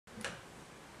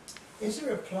Is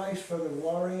there a place for the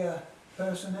warrior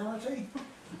personality?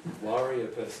 Warrior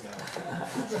personality.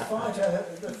 The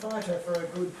fighter for a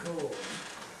good cause.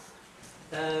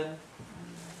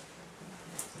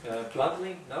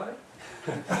 Bluntly, no.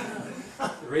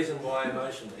 The reason why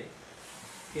emotionally,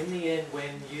 in the end,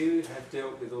 when you have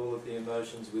dealt with all of the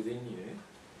emotions within you,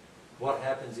 what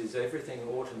happens is everything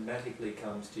automatically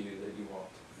comes to you that you want.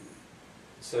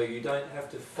 So you don't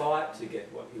have to fight to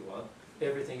get what you want.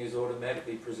 Everything is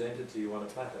automatically presented to you on a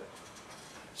platter.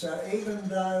 So even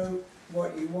though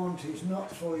what you want is not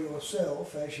for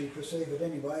yourself, as you perceive it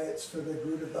anyway, it's for the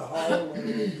good of the whole, or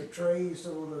the trees,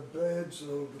 or the birds,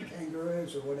 or the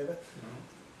kangaroos, or whatever,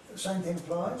 the same thing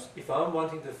applies? If I'm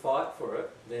wanting to fight for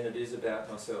it, then it is about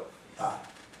myself. Ah,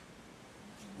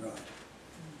 right.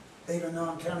 Even though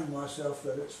I'm telling myself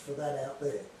that it's for that out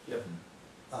there? Yep.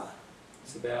 Ah.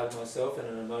 It's about myself and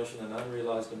an emotion, an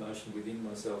unrealised emotion within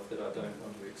myself that I don't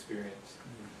want to experience.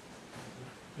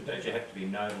 But don't you have to be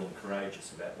noble and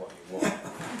courageous about what you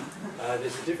want?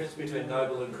 There's a difference between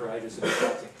noble and courageous and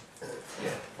fighting.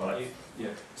 Yeah, well,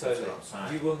 So that's what I'm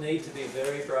saying. you will need to be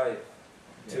very brave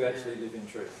to actually live in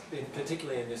truth,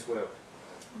 particularly in this world.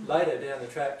 Later down the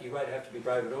track, you won't have to be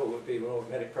brave at all. It will be an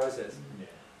automatic process. Yeah.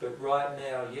 But right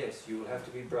now, yes, you will have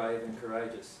to be brave and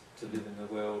courageous to live in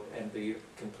the world and be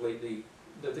completely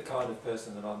the kind of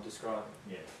person that I'm describing.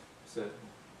 Yeah. Certainly.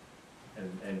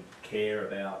 And care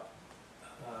about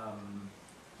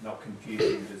not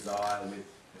confusing desire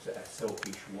with a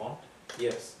selfish want.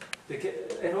 Yes.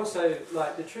 And also,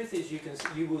 like, the truth is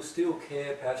you will still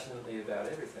care passionately about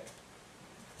everything,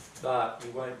 but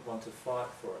you won't want to fight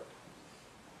for it.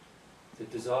 The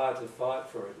desire to fight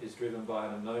for it is driven by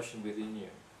an emotion within you,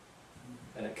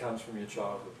 and it comes from your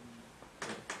childhood.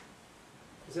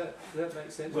 Does that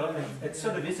make sense? Well, it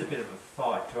sort of is a bit of a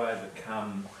fight to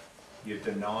overcome your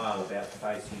denial about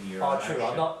facing your emotion. True.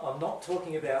 I'm not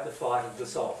talking about the fight of the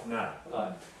soul. No.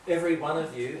 Every one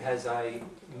of you has a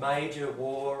major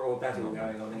war or battle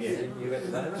going on in you at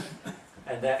the moment,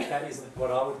 and that is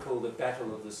what I would call the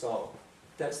battle of the soul.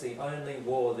 That's the only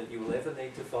war that you will ever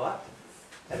need to fight,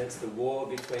 and it's the war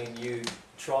between you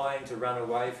trying to run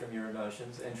away from your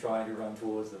emotions and trying to run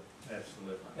towards them.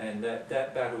 Absolutely. And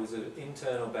that battle is an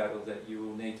internal battle that you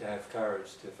will need to have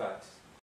courage to face.